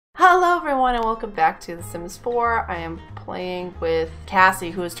everyone and welcome back to The Sims 4. I am playing with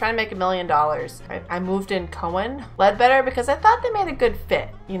Cassie, who is trying to make $1 million. I moved in Cohen, Ledbetter, because I thought they made a good fit,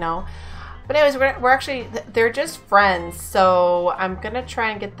 you know. But anyways, they're just friends, so I'm gonna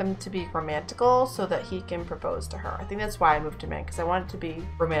try and get them to be romantical so that he can propose to her. I think that's why I moved him in, because I want it to be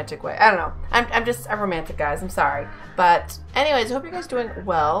romantic way. I don't know. I'm just a romantic, guys. I'm sorry. But anyways, I hope you guys are doing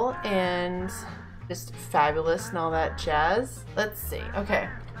well and just fabulous and all that jazz. Let's see. Okay.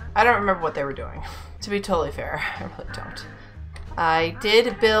 I don't remember what they were doing. To be totally fair, I really don't. I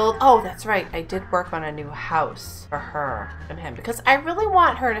did build, oh, that's right. I did work on a new house for her and him because I really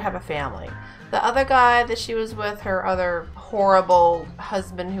want her to have a family. The other guy that she was with, her other horrible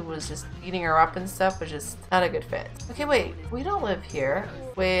husband who was just beating her up and stuff, was just not a good fit. Okay, wait, we don't live here.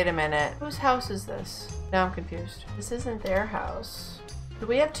 Wait a minute. Whose house is this? Now I'm confused. This isn't their house. Do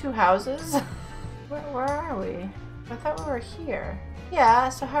we have two houses? Where are we? I thought we were here. Yeah,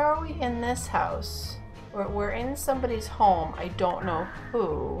 so how are we in this house? We're in somebody's home. I don't know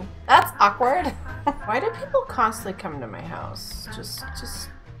who. That's awkward. Why do people constantly come to my house? Just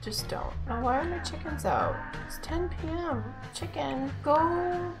don't. Oh, why are my chickens out? It's 10 p.m. Chicken,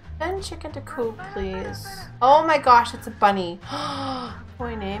 go. Send chicken to coop, please. Oh my gosh, it's a bunny. Can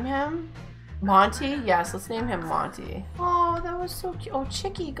we name him? Monty? Yes, let's name him Monty. Oh, that was so cute. Oh,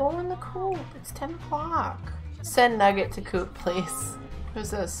 Chicky, go in the coop. It's 10 o'clock. Send Nugget to coop, please.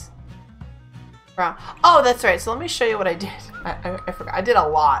 Who's this? Brown. Oh, that's right. So let me show you what I did. I forgot. I did a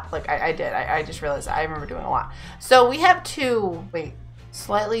lot. Like, I did. I just realized I remember doing a lot. So we have two. Wait.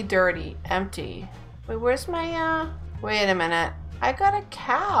 Slightly dirty. Empty. Wait, where's my, Wait a minute. I got a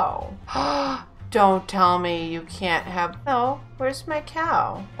cow. Don't tell me you can't have... No. Where's my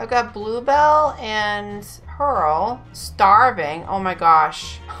cow? I've got Bluebell and Pearl starving. Oh my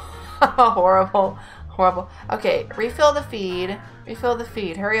gosh. Horrible. Horrible. Okay, refill the feed. Refill the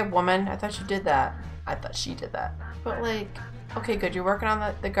feed. Hurry up, woman. I thought you did that. I thought she did that. But like, okay, good. You're working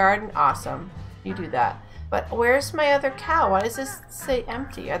on the garden. Awesome. You do that. But where's my other cow? Why does this say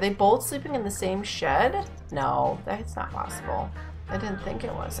empty? Are they both sleeping in the same shed? No, that's not possible. I didn't think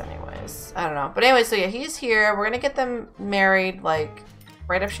it was anyways. I don't know. But anyway, so yeah, he's here. We're gonna get them married like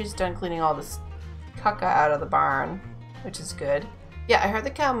right after she's done cleaning all this caca out of the barn, which is good. Yeah, I heard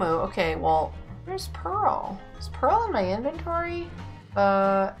the cow moo. Okay, well, where's Pearl? Is Pearl in my inventory?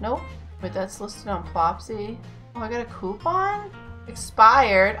 Nope. Wait, that's listed on Plopsy. Oh, I got a coupon?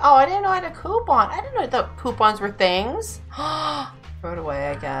 Expired. Oh, I didn't know I had a coupon. I didn't know that coupons were things. Throw it away,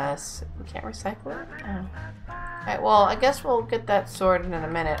 I guess. We can't recycle it? Oh. Alright, well, I guess we'll get that sorted in a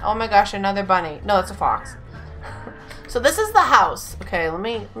minute. Oh my gosh, another bunny. No, it's a fox. So this is the house. Okay, let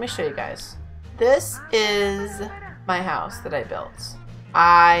me show you guys. This is my house that I built.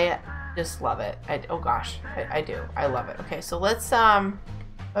 I just love it. Oh gosh, I do. I love it. Okay, so let's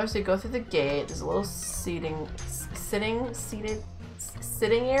obviously go through the gate. There's a little sitting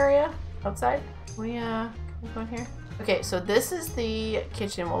area outside. Can we go in here? Okay, so this is the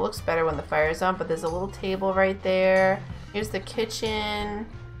kitchen. Well, it looks better when the fire's on, but there's a little table right there. Here's the kitchen.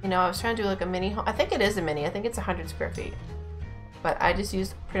 You know, I was trying to do like a mini home. I think it is a mini. I think it's 100 square feet. But I just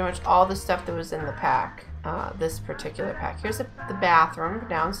used pretty much all the stuff that was in the pack. This particular pack. Here's the bathroom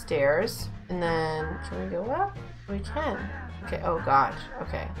downstairs. And then, can we go up? We can. Okay, oh gosh.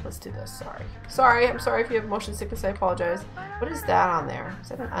 Okay, let's do this. Sorry, I'm sorry if you have motion sickness. I apologize. What is that on there? Is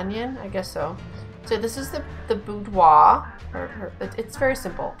that an onion? I guess so. So this is the boudoir. It's very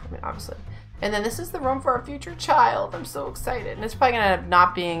simple, I mean, obviously. And then this is the room for our future child. I'm so excited. And it's probably going to end up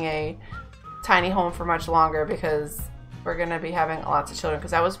not being a tiny home for much longer because we're going to be having lots of children.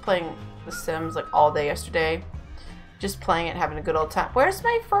 Because I was playing The Sims like all day yesterday. Just playing it, having a good old time. Where's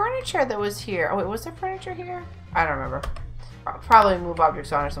my furniture that was here? Oh wait, was there furniture here? I don't remember. Probably move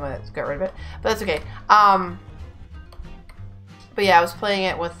objects on or something that's got rid of it. But that's okay. But yeah, I was playing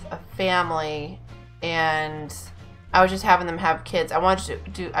it with a family and I was just having them have kids. I want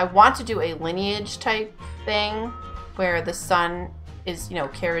to do a lineage type thing where the son is, you know,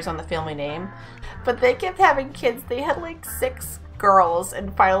 carries on the family name. But they kept having kids. They had like 6 girls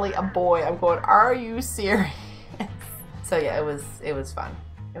and finally a boy. I'm going, are you serious? So yeah, it was fun.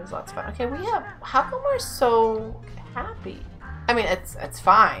 It was lots of fun. Okay, how come we're so happy? I mean, it's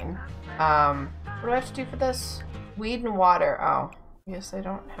fine. What do I have to do for this? Weed and water. Oh, I guess I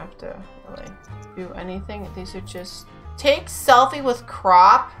don't have to really do anything. These are just... Take selfie with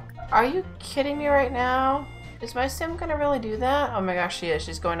crop? Are you kidding me right now? Is my sim gonna really do that? Oh my gosh, she is.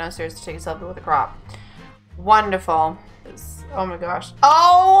 She's going downstairs to take a selfie with a crop. Wonderful. Oh my gosh.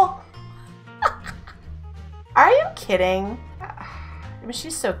 Oh! Are you kidding? I mean,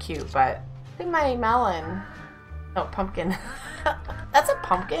 she's so cute, but look at my melon. Oh, pumpkin. That's a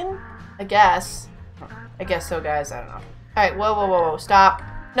pumpkin? I guess. I guess so, guys. I don't know. All right. Whoa, whoa, whoa, whoa. Stop.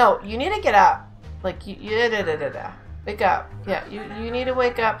 No, you need to get up. Like, wake up. Yeah, you need to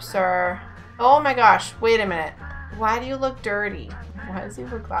wake up, sir. Oh my gosh. Wait a minute. Why do you look dirty? Why does he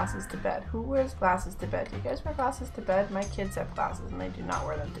wear glasses to bed? Who wears glasses to bed? Do you guys wear glasses to bed? My kids have glasses and they do not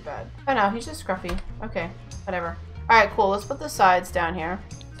wear them to bed. Oh no, he's just scruffy. Okay, whatever. Alright, cool. Let's put the sides down here.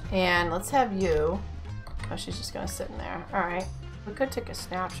 And let's have you. Oh, she's just gonna sit in there. Alright. We could take a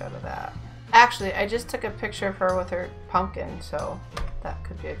snapshot of that. Actually, I just took a picture of her with her pumpkin, so that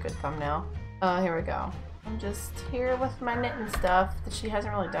could be a good thumbnail. Here we go. I'm just here with my knitting stuff that she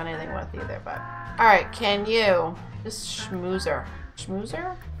hasn't really done anything with either, but... Alright, can you just schmooze her? Schmooze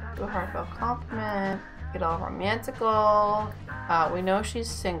her? Do a heartfelt compliment. Get all romantical. We know she's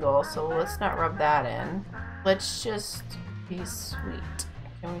single, so let's not rub that in. Let's just be sweet.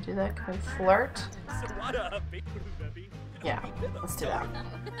 Can we do that? Can we flirt? Yeah, let's do that.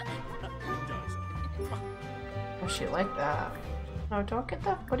 Oh, she like that. No, don't get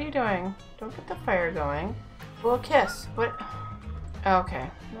the... What are you doing? Don't get the fire going. A little kiss. What? Okay.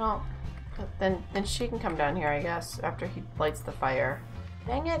 Well, then she can come down here, I guess, after he lights the fire.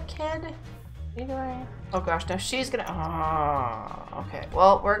 Dang it, kid. What are you doing? Oh gosh, no, she's gonna... Oh, okay.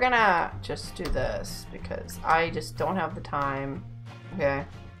 Well, we're gonna just do this because I just don't have the time. Okay.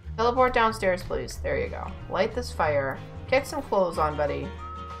 Teleport downstairs, please. There you go. Light this fire. Get some clothes on, buddy.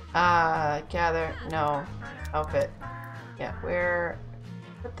 Gather... No. Outfit. Yeah,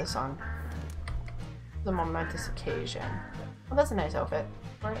 put this on. The momentous occasion. Well, that's a nice outfit.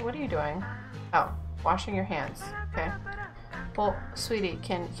 What are you doing? Oh, washing your hands. Okay. Well, sweetie,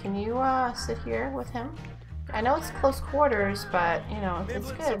 can you sit here with him? I know it's close quarters, but you know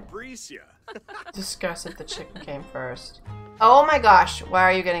it's good. Discuss if the chicken came first. Oh my gosh! Why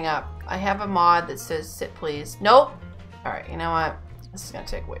are you getting up? I have a mod that says sit please. Nope. All right. You know what? This is gonna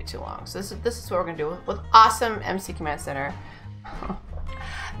take way too long. So this is what we're gonna do with awesome MC Command Center.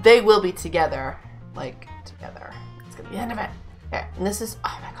 They will be together, like together. It's gonna be the end of it. Okay, and this is,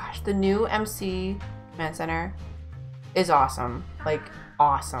 oh my gosh, the new MC Command Center is awesome. Like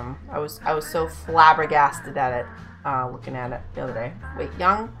awesome. I was so flabbergasted at it, looking at it the other day. Wait,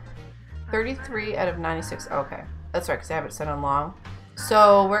 young, 33 out of 96. Okay, that's right, because I have it set on long.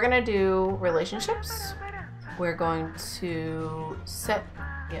 So we're gonna do relationships. We're going to set,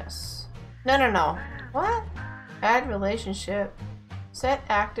 yes. No. What? Add relationship. Set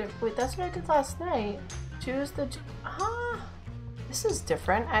active. Wait, that's what I did last night. Choose the, huh? This is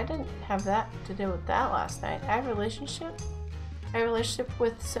different. I didn't have that to do with that last night. Add relationship? Add relationship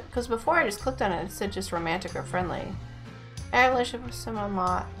with, because before I just clicked on it, it said just romantic or friendly. Add relationship with someone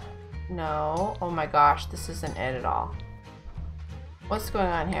lot. No. Oh my gosh, this isn't it at all. What's going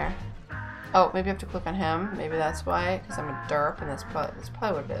on here? Oh, maybe I have to click on him. Maybe that's why, because I'm a derp, and that's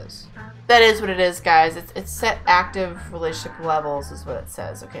probably what it is. That is what it is, guys. It's set active relationship levels is what it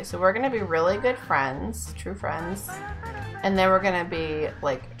says. Okay, so we're going to be really good friends, true friends, and then we're going to be,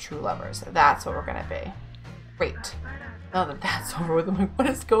 like, true lovers. That's what we're going to be. Great. Now that that's over with, I'm like, what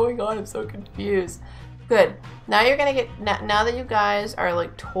is going on? I'm so confused. Good. Now you're going to get, now that you guys are,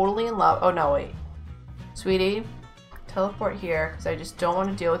 like, totally in love. Oh, no, wait. Sweetie. Teleport here, because I just don't want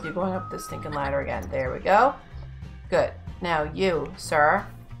to deal with you going up this stinking ladder again. There we go. Good. Now you, sir,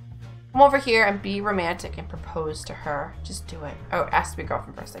 come over here and be romantic and propose to her. Just do it. Oh, it has to be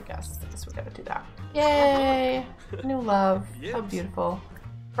girlfriend first, I guess. I guess we gotta do that. Yay! New love. How beautiful.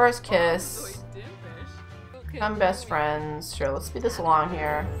 First kiss. I'm best friends. Sure, let's speed this along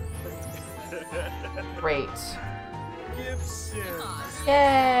here. Great.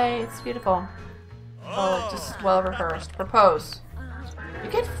 Yay! It's beautiful. Oh, just well rehearsed. Propose. You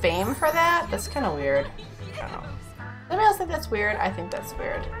get fame for that? That's kind of weird. I don't know. Anybody else think that's weird? I think that's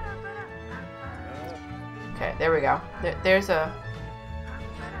weird. Okay, there we go. There's a...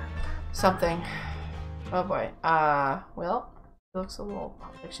 something. Oh boy. Well, it looks a little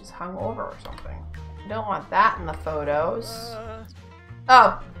like she's hung over or something. I don't want that in the photos.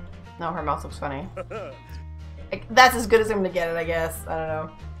 Oh! No, her mouth looks funny. That's as good as I'm gonna get it, I guess. I don't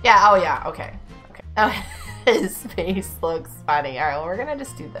know. Yeah, oh yeah, okay. Oh, his face looks funny. All right, well, we're gonna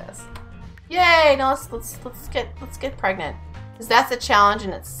just do this. Yay! Now let's get pregnant. Because that's a challenge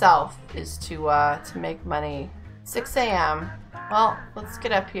in itself, is to make money. 6 a.m. Well, let's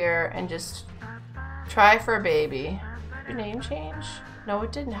get up here and just try for a baby. Did your name change? No,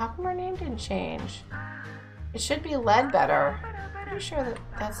 it didn't. How come our name didn't change? It should be Ledbetter. Pretty sure that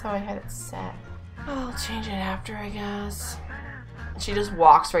that's how I had it set. Oh, I'll change it after, I guess. She just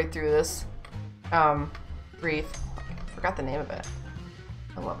walks right through this. Wreath. I forgot the name of it.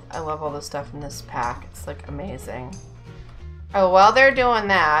 I love all the stuff in this pack. It's like amazing. Oh, while they're doing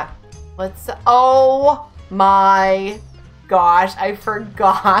that, Let's, oh my gosh, I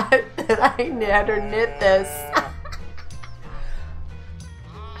forgot that I had her knit this.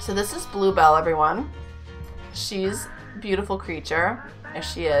 So this is Bluebell, everyone. She's a beautiful creature, as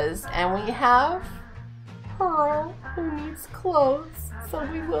she is. And we have Pearl, who needs clothes. So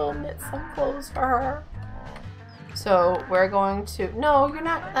we will knit some clothes for her. So we're going to, no, you're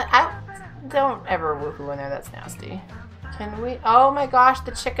not, don't ever woohoo in there, that's nasty. Can we, oh my gosh,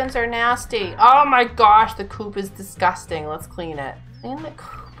 the chickens are nasty. Oh my gosh, the coop is disgusting. Let's clean it. Clean the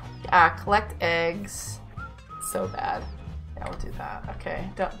coop. Collect eggs. So bad. Yeah, we'll do that. Okay,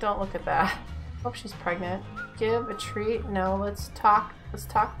 don't look at that. Hope she's pregnant. Give a treat. No, let's talk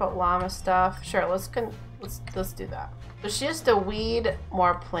about llama stuff. Sure, let's do that. So she has to weed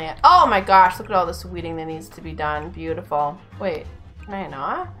more plant. Oh my gosh, look at all this weeding that needs to be done. Beautiful. Wait, can I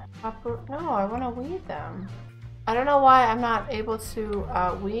not? No, I want to weed them. I don't know why I'm not able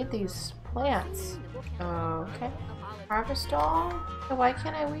to weed these plants. Okay. Harvest all? Why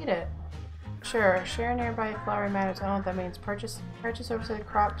can't I weed it? Sure. Share nearby flower matters. I don't know what that means. Purchase oversized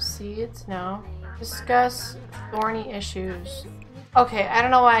crop seeds? No. Discuss thorny issues. Okay, I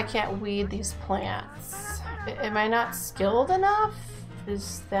don't know why I can't weed these plants. Am I not skilled enough?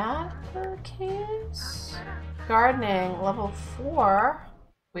 Is that the case? Gardening, level 4?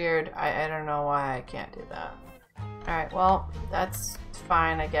 Weird. I don't know why I can't do that. Alright, well, that's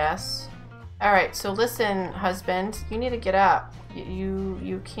fine, I guess. Alright, so listen, husband. You need to get up.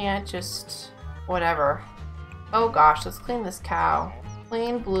 You can't just... whatever. Oh gosh, let's clean this cow.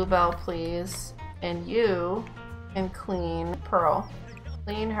 Clean Bluebell, please. And you can clean Pearl.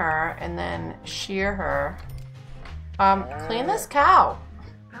 Clean her, and then shear her. Clean this cow.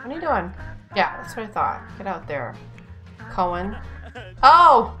 What are you doing? Yeah, that's what I thought. Get out there. Cohen.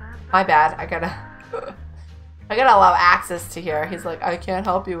 Oh! My bad. I gotta allow access to here. He's like, I can't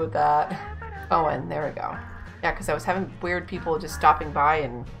help you with that. Cohen, there we go. Yeah, because I was having weird people just stopping by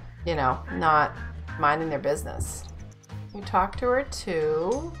and, you know, not minding their business. You talk to her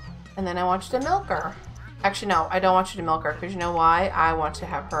too, and then I want you to milk her. Actually, no, I don't want you to milk her, because you know why? I want to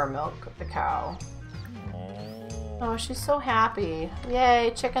have her milk the cow. Oh, she's so happy.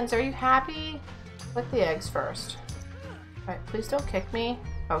 Yay, chickens, are you happy? Lick the eggs first. Alright, please don't kick me.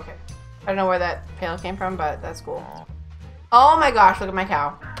 Okay. I don't know where that pail came from, but that's cool. Oh my gosh, look at my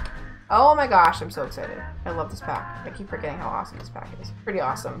cow. Oh my gosh, I'm so excited. I love this pack. I keep forgetting how awesome this pack is. Pretty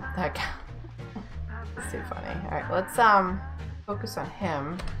awesome. That cow. It's too funny. Alright, let's focus on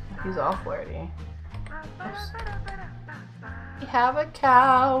him. He's all flirty. Oops. We have a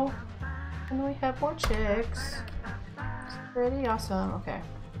cow. And we have more chicks. It's pretty awesome. Okay.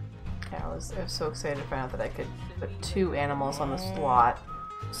 Yeah, I was so excited to find out that I could put 2 animals on the slot.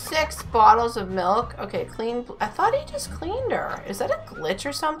 6 bottles of milk. Okay, clean. I thought he just cleaned her. Is that a glitch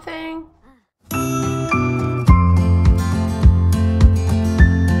or something?